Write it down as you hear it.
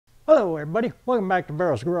Hello everybody, welcome back to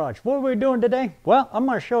BareRose Garage. What are we doing today? Well, I'm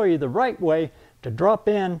going to show you the right way to drop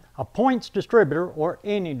in a points distributor or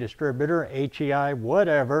any distributor, HEI,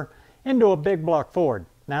 whatever, into a big block Ford.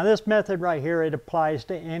 Now this method right here, it applies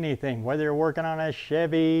to anything, whether you're working on a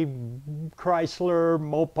Chevy, Chrysler,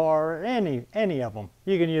 Mopar, any of them.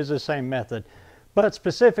 You can use the same method. But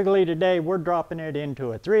specifically today, we're dropping it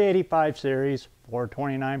into a 385 series,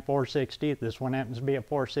 429, 460. This one happens to be a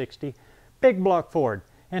 460. Big block Ford.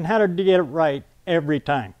 And how to get it right every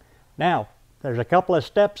time. Now, there's a couple of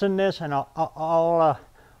steps in this, and I'll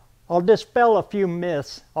dispel a few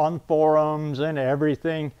myths on forums and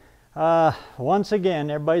everything. Once again,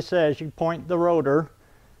 everybody says you point the rotor,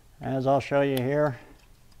 as I'll show you here.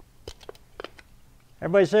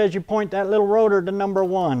 Everybody says you point that little rotor to number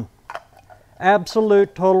 1.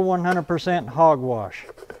 Absolute, total 100% hogwash.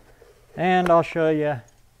 And I'll show you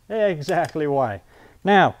exactly why.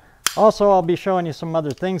 Now, also, I'll be showing you some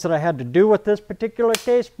other things that I had to do with this particular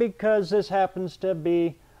case because this happens to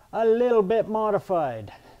be a little bit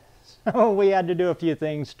modified. So we had to do a few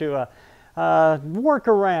things to work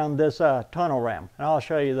around this tunnel ram, and I'll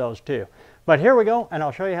show you those too. But here we go, and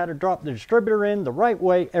I'll show you how to drop the distributor in the right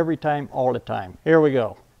way every time, all the time. Here we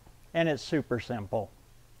go. And it's super simple.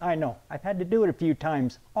 I know, I've had to do it a few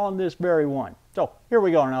times on this very one. So here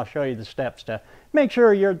we go, and I'll show you the steps to make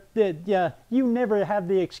sure you never have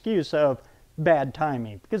the excuse of bad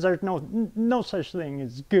timing, because there's no such thing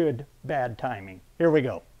as good bad timing. Here we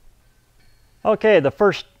go. Okay, the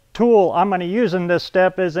first tool I'm going to use in this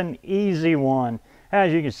step is an easy one.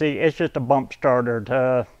 As you can see, it's just a bump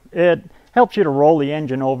starter. It helps you to roll the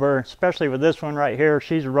engine over, especially with this one right here.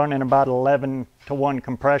 She's running about 11-to-1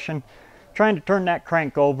 compression. Trying to turn that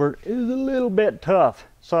crank over is a little bit tough,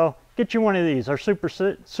 so get you one of these. They're super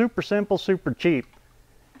simple, super cheap,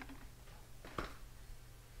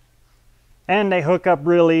 and they hook up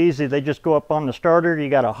really easy. They just go up on the starter. You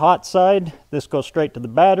got a hot side. This goes straight to the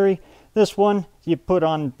battery. This one you put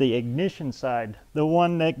on the ignition side, the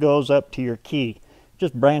one that goes up to your key.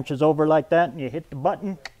 Just branches over like that, and you hit the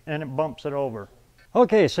button and it bumps it over.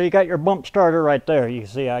 Okay, so you got your bump starter right there. You can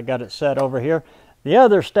see I got it set over here. The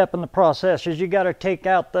other step in the process is you got to take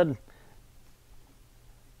out the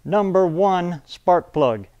number 1 spark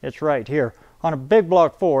plug. It's right here. On a big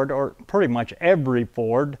block Ford, or pretty much every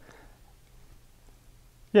Ford,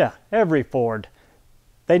 every Ford,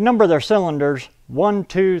 they number their cylinders 1,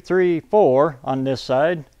 2, 3, 4 on this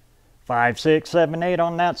side, 5, 6, 7, 8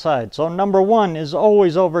 on that side. So number 1 is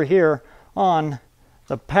always over here on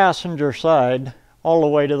the passenger side all the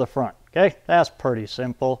way to the front. Okay, that's pretty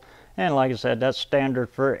simple. And like I said, that's standard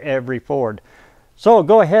for every Ford. So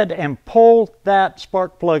go ahead and pull that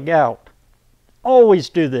spark plug out. Always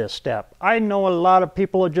do this step. I know a lot of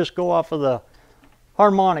people will just go off of the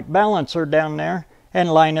harmonic balancer down there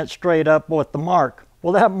and line it straight up with the mark.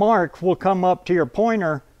 Well, that mark will come up to your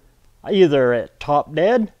pointer either at top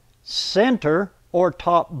dead, center, or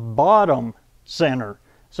top bottom center.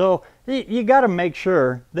 So you got to make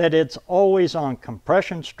sure that it's always on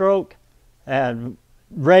compression stroke and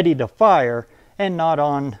ready to fire, and not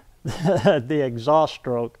on the exhaust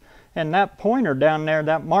stroke. And that pointer down there,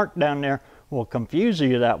 that mark down there, will confuse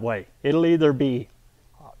you that way. It'll either be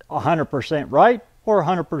 100% right or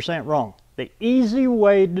 100% wrong. The easy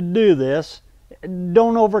way to do this,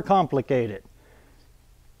 don't overcomplicate it.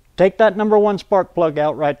 Take that number 1 spark plug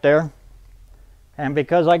out right there, and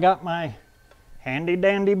because I got my handy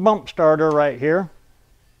dandy bump starter right here,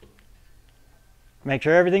 make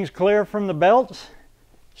sure everything's clear from the belts.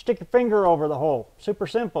 Stick your finger over the hole. Super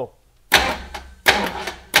simple.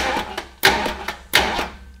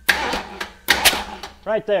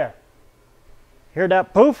 Right there. Hear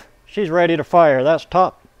that poof? She's ready to fire. That's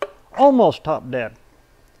almost top dead.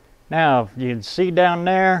 Now, you can see down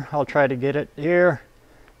there, I'll try to get it here.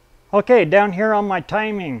 Okay, down here on my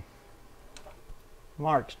timing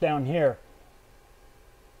marks down here,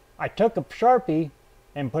 I took a Sharpie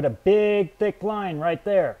and put a big thick line right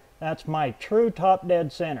there. That's my true top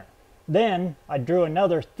dead center. Then I drew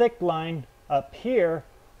another thick line up here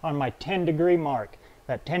on my 10-degree mark.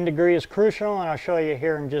 That 10 degree is crucial, and I'll show you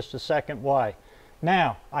here in just a second why.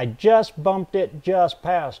 Now, I just bumped it just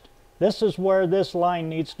past. This is where this line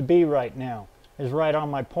needs to be right now, is right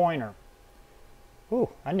on my pointer. Ooh,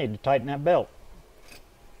 I need to tighten that belt.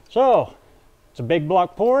 So, it's a big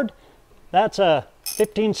block Ford. That's a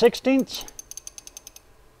 15/16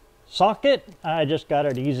 socket. I just got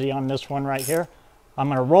it easy on this one right here. I'm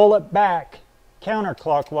going to roll it back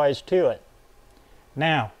counterclockwise to it.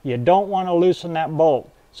 Now, you don't want to loosen that bolt,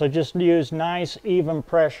 so just use nice even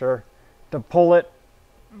pressure to pull it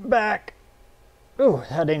back. Ooh,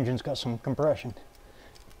 that engine's got some compression.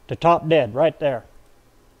 to top dead right there.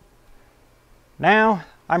 Now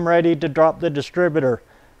I'm ready to drop the distributor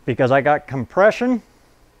because I got compression.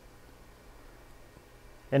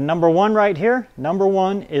 And number one right here, number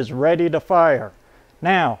one is ready to fire.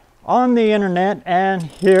 Now, on the internet and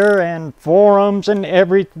here and forums and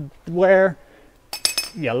everywhere,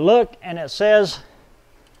 you look and it says,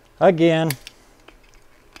 again,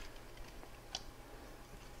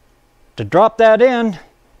 to drop that in,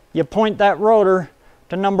 you point that rotor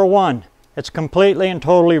to number one. It's completely and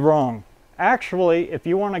totally wrong. Actually, if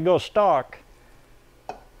you want to go stock,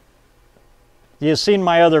 you've seen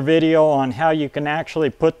my other video on how you can actually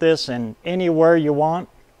put this in anywhere you want.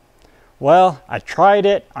 Well, I tried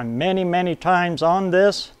it on many times on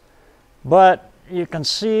this, but you can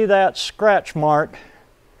see that scratch mark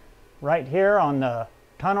right here on the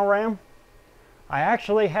tunnel ram. I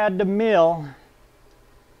actually had to mill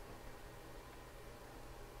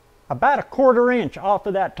about a 1/4 inch off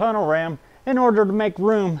of that tunnel ram in order to make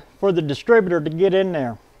room for the distributor to get in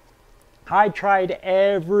there. I tried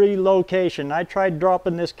every location. I tried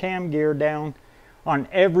dropping this cam gear down on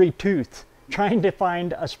every tooth, trying to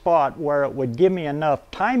find a spot where it would give me enough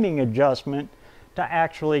timing adjustment to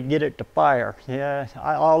actually get it to fire. Yeah,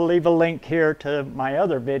 I'll leave a link here to my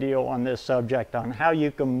other video on this subject on how you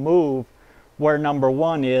can move where number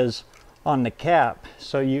one is on the cap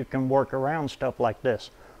so you can work around stuff like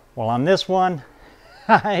this. Well, on this one,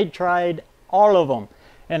 I tried all of them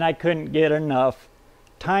and I couldn't get enough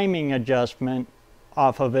timing adjustment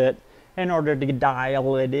off of it in order to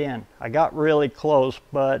dial it in. I got really close,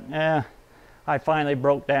 but I finally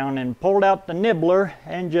broke down and pulled out the nibbler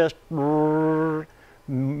and just milled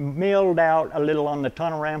out a little on the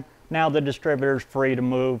tunnel ram. Now the distributor's free to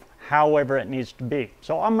move however it needs to be.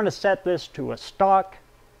 So I'm going to set this to a stock,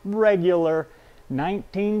 regular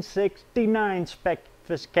 1969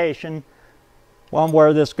 specification on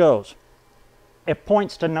where this goes. It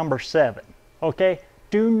points to number 7. Okay?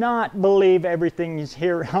 Do not believe everything you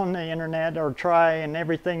hear on the internet or try and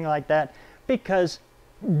everything like that, because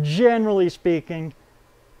generally speaking,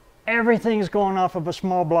 everything's going off of a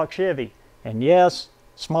small block Chevy. And yes,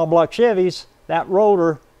 small block Chevys, that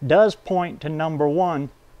rotor does point to number 1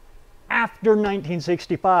 after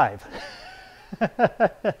 1965.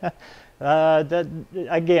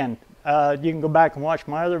 Again, you can go back and watch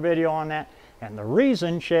my other video on that, and the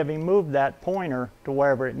reason Chevy moved that pointer to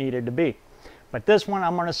wherever it needed to be. But this one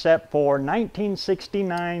I'm going to set for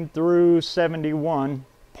 1969 through 71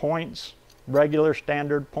 points, regular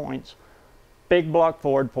standard points. Big block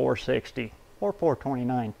Ford 460 or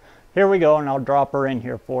 429. Here we go, and I'll drop her in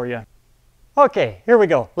here for you. Okay, here we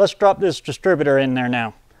go. Let's drop this distributor in there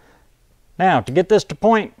now. Now, to get this to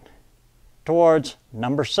point towards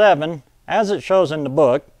number 7, as it shows in the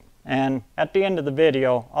book, and at the end of the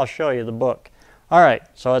video, I'll show you the book. All right,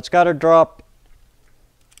 so it's got to drop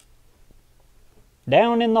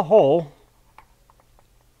down in the hole,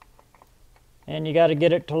 and you got to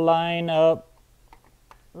get it to line up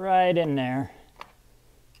right in there.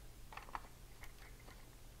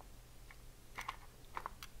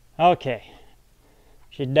 Okay,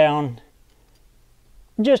 she's down.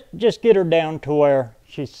 Just get her down to where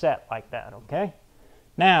she's set like that, okay?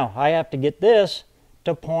 Now, I have to get this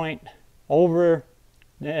to point over.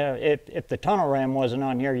 If the tunnel ram wasn't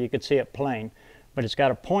on here, you could see it plain. But it's got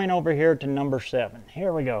to point over here to number 7.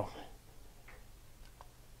 Here we go.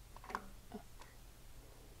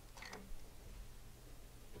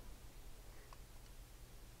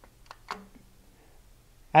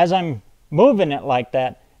 As I'm moving it like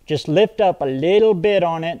that, just lift up a little bit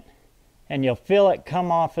on it, and you'll feel it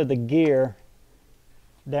come off of the gear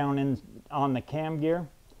down on the cam gear.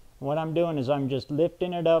 What I'm doing is I'm just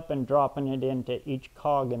lifting it up and dropping it into each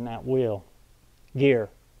cog in that wheel gear.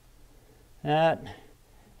 And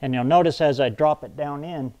you'll notice as I drop it down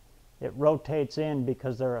in, it rotates in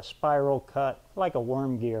because they're a spiral cut, like a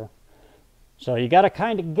worm gear. So you got to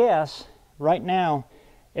kind of guess. Right now,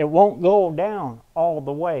 it won't go down all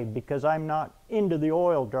the way because I'm not into the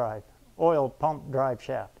oil pump drive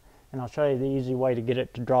shaft. And I'll show you the easy way to get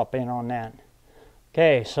it to drop in on that.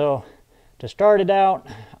 Okay, so to start it out,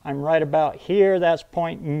 I'm right about here. That's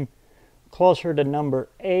pointing closer to number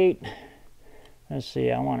 8. Let's see,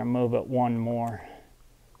 I want to move it one more.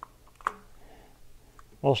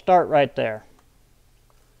 We'll start right there.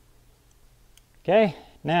 Okay,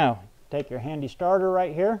 now take your handy starter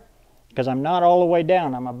right here, because I'm not all the way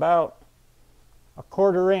down. I'm about a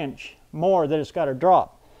 1/4 inch more that it's got to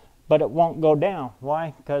drop, but it won't go down.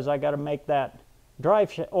 Why? Because I got to make that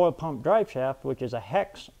oil pump drive shaft, which is a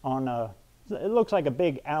hex on a, it looks like a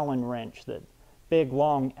big Allen wrench, that big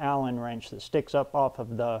long Allen wrench that sticks up off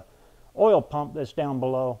of the oil pump that's down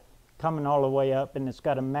below coming all the way up, and it's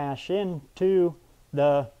got to mash into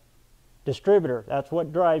the distributor. That's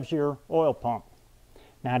what drives your oil pump.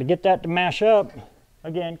 Now to get that to mash up,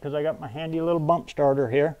 again, because I got my handy little bump starter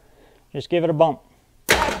here, just give it a bump.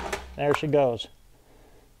 There she goes.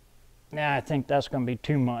 Now I think that's going to be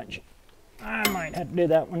too much. I might have to do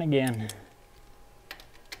that one again.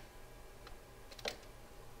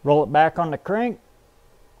 Roll it back on the crank.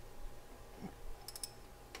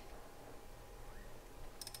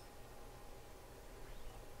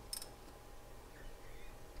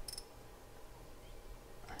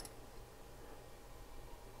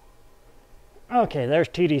 Okay, there's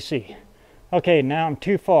TDC. Okay, now I'm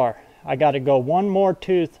too far. I got to go one more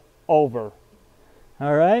tooth over.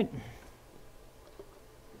 All right.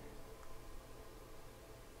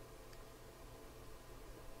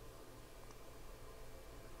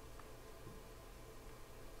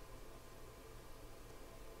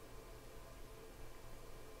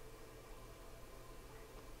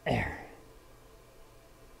 There.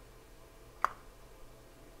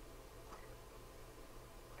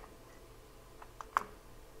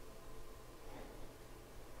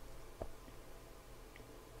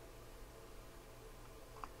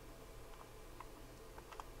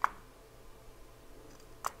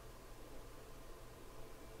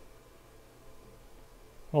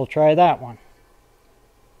 We'll try that one.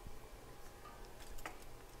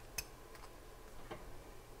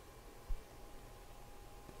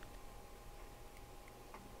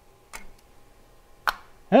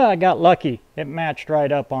 Yeah, I got lucky. It matched right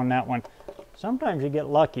up on that one. Sometimes you get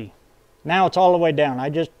lucky. Now it's all the way down. I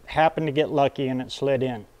just happened to get lucky and it slid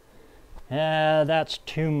in. Yeah, that's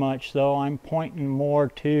too much though. I'm pointing more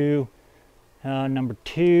to number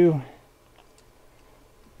 2.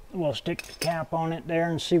 We'll stick the cap on it there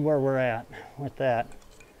and see where we're at with that.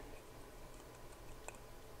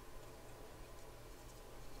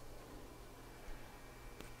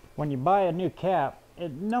 When you buy a new cap,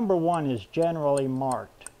 number 1 is generally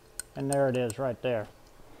marked. And there it is right there.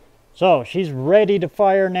 So she's ready to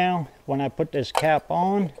fire now. When I put this cap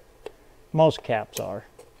on, most caps are,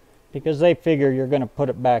 because they figure you're going to put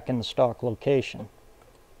it back in the stock location.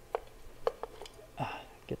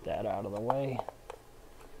 Get that out of the way.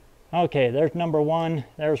 Okay, there's number 1.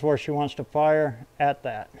 There's where she wants to fire at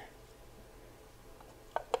that.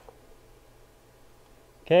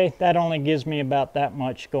 Okay, that only gives me about that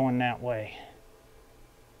much going that way.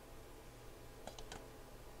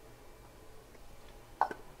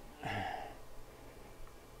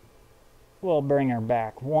 We'll bring her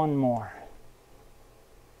back one more.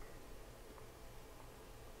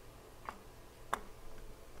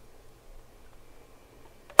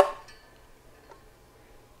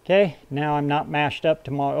 Okay, now I'm not mashed up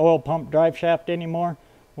to my oil pump drive shaft anymore.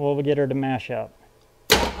 We'll get her to mash up.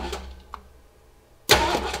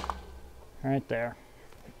 Right there.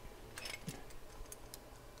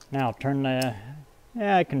 Now turn the,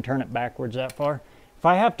 yeah, I can turn it backwards that far. If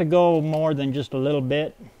I have to go more than just a little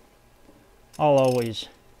bit, I'll always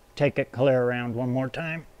take it clear around one more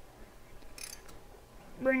time.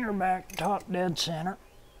 Bring her back top dead center.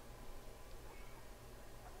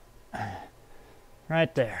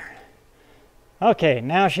 Right there. Okay,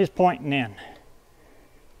 now she's pointing in.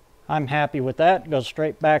 I'm happy with that. Go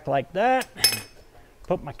straight back like that.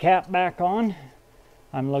 Put my cap back on.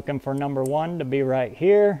 I'm looking for number 1 to be right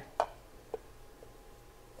here.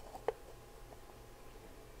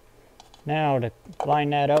 Now to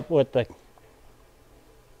line that up with the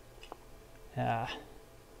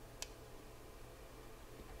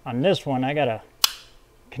on this one, I gotta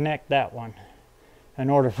connect that one in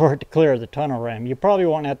order for it to clear the tunnel ram. You probably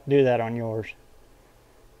won't have to do that on yours.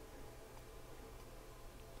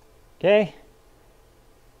 Okay.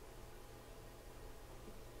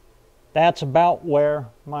 That's about where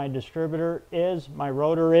my distributor is, my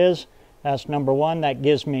rotor is. That's number 1. That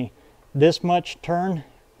gives me this much turn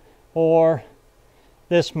or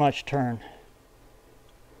this much turn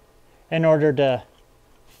in order to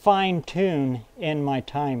fine tune in my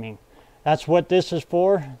timing. That's what this is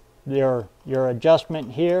for. Your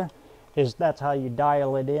adjustment here is, that's how you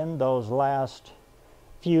dial it in, those last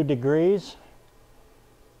few degrees.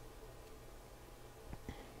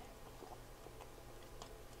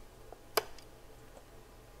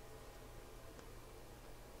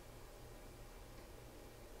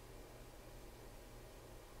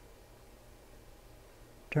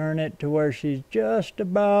 Turn it to where she's just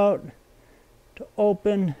about to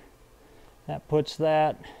open. That puts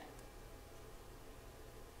that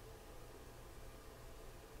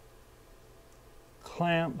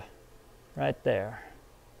clamp right there.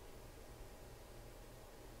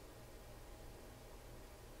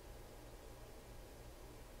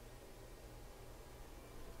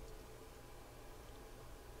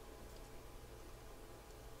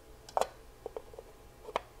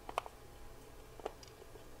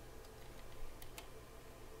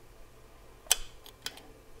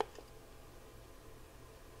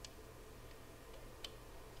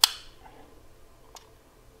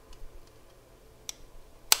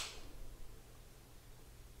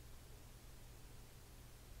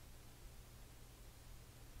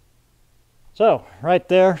 So right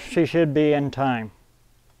there, she should be in time.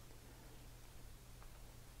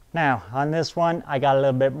 Now on this one, I got a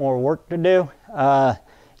little bit more work to do.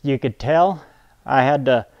 You could tell I had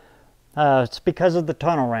to, it's because of the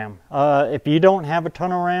tunnel ram. If you don't have a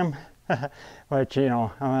tunnel ram, which, you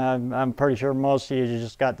know, I'm pretty sure most of you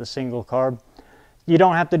just got the single carb, you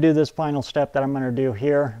don't have to do this final step that I'm going to do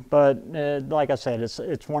here. But like I said,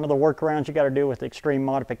 it's one of the workarounds you got to do with extreme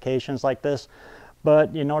modifications like this.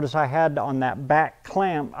 But you notice I had on that back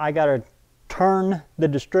clamp, I got to turn the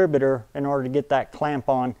distributor in order to get that clamp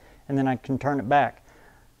on, and then I can turn it back.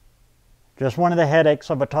 Just one of the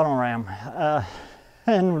headaches of a tunnel ram.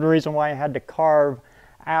 And the reason why I had to carve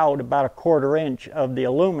out about 1/4 inch of the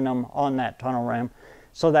aluminum on that tunnel ram,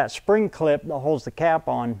 so that spring clip that holds the cap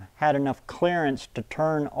on had enough clearance to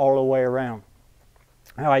turn all the way around.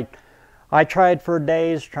 I tried for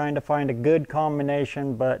days trying to find a good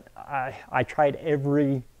combination, but I tried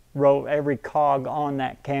every cog on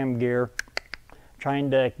that cam gear, trying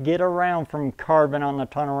to get around from carving on the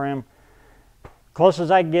tunnel ram. Close as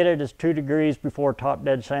I get it is 2 degrees before top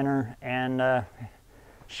dead center, and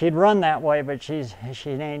she'd run that way, but she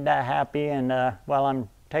ain't that happy, and well, I'm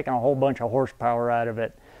taking a whole bunch of horsepower out of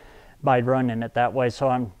it by running it that way. So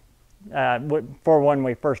I'm for when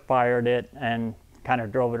we first fired it and kind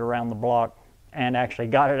of drove it around the block and actually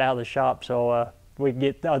got it out of the shop, so we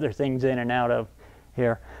get the other things in and out of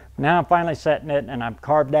here. Now I'm finally setting it, and I've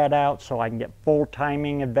carved that out so I can get full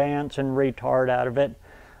timing, advance, and retard out of it.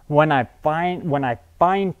 When I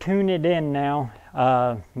fine tune it in now,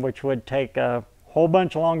 which would take a whole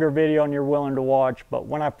bunch longer video than you're willing to watch, but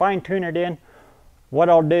when I fine tune it in, what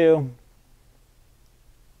I'll do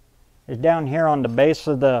is down here on the base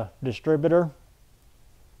of the distributor,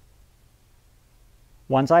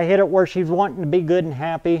 once I hit it where she's wanting to be good and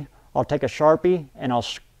happy, I'll take a Sharpie and I'll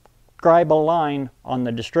scribe a line on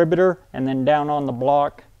the distributor and then down on the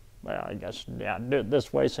block. Well, I guess, yeah, do it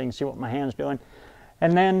this way so you can see what my hand's doing.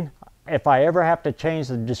 And then if I ever have to change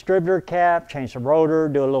the distributor cap, change the rotor,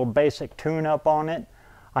 do a little basic tune-up on it,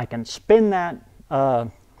 I can spin that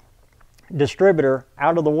distributor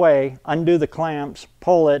out of the way, undo the clamps,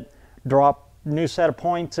 pull it, drop new set of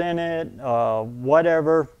points in it,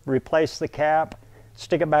 whatever, replace the cap,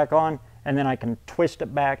 stick it back on, and then I can twist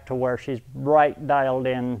it back to where she's right dialed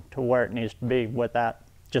in to where it needs to be with that,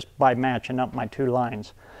 just by matching up my 2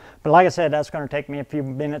 lines. But like I said, that's going to take me a few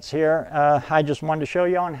minutes here. I just wanted to show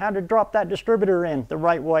you on how to drop that distributor in the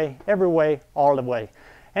right way, every way, all the way.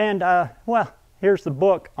 And well, here's the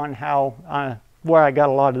book on how, where I got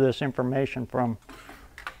a lot of this information from.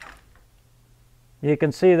 You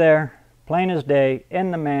can see there, plain as day,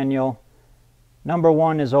 in the manual, number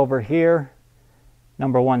 1 is over here.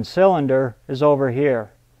 Number 1 cylinder is over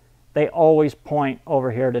here. They always point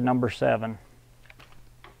over here to number 7.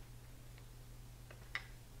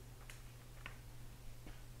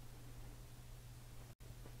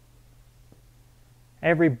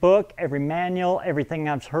 Every book, every manual, everything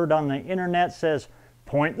I've heard on the internet says,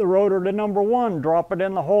 point the rotor to number 1, drop it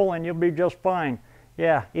in the hole, and you'll be just fine.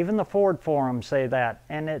 Yeah, even the Ford forums say that,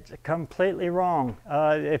 and it's completely wrong.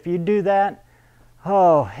 If you do that,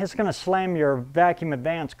 oh, it's going to slam your vacuum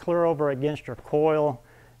advance clear over against your coil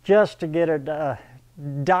just to get it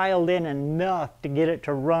dialed in enough to get it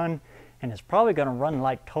to run, and it's probably going to run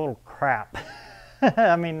like total crap.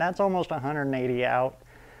 I mean, that's almost 180 out,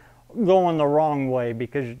 going the wrong way,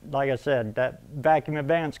 because like I said, that vacuum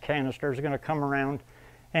advance canister is going to come around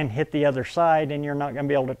and hit the other side, and you're not going to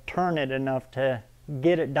be able to turn it enough to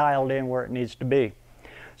get it dialed in where it needs to be.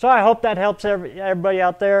 So I hope that helps everybody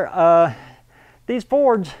out there. These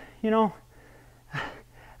Fords, you know,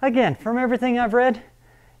 again, from everything I've read,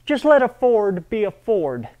 just let a Ford be a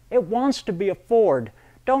Ford. It wants to be a Ford.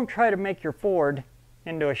 Don't try to make your Ford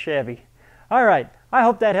into a Chevy. All right, I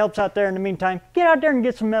hope that helps out there. In the meantime, get out there and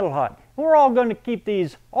get some metal hot. We're all going to keep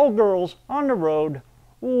these old girls on the road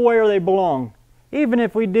where they belong, even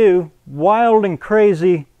if we do wild and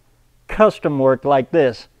crazy custom work like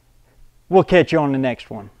this. We'll catch you on the next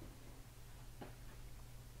one.